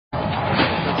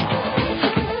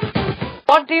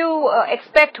What do you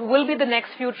expect will be the next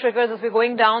few triggers as we're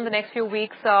going down the next few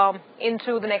weeks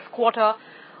into the next quarter?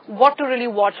 What to really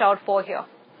watch out for here?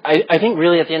 I think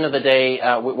really at the end of the day,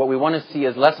 what we want to see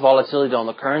is less volatility on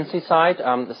the currency side.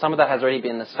 Some of that has already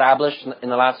been established in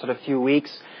the last sort of few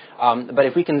weeks. But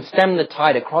if we can stem the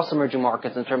tide across emerging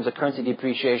markets in terms of currency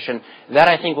depreciation, that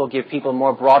I think will give people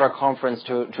more broader confidence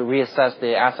to reassess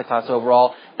the asset class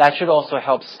overall. That should also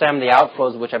help stem the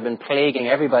outflows which have been plaguing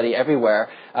everybody everywhere,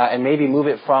 and maybe move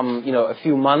it from, a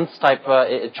few months type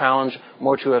challenge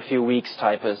more to a few weeks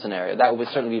type of scenario. That would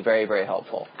certainly be very, very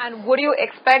helpful. And would you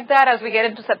expect that as we get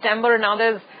into September? Now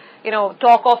there's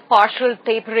talk of partial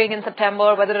tapering in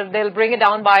September, whether they'll bring it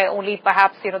down by only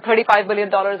perhaps, $35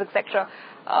 billion, etc.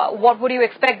 What would you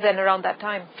expect then around that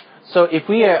time? So if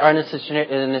we are in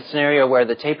a scenario where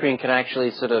the tapering can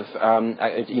actually sort of,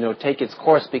 take its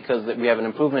course because we have an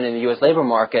improvement in the U.S. labor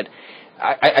market,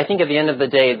 I think at the end of the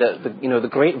day, the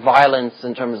great violence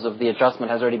in terms of the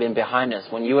adjustment has already been behind us.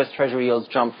 When U.S. Treasury yields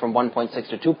jumped from 1.6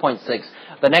 to 2.6,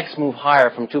 the next move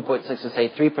higher from 2.6 to say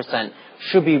 3%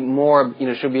 should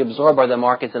be absorbed by the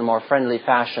markets in a more friendly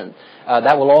fashion.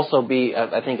 That will also be,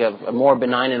 I think, a more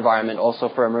benign environment also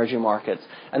for emerging markets.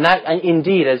 And that,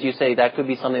 indeed, as you say, that could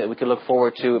be something that we could look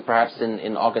forward to perhaps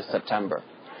in August, September.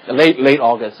 Late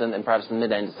August and perhaps the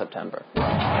mid-end of September.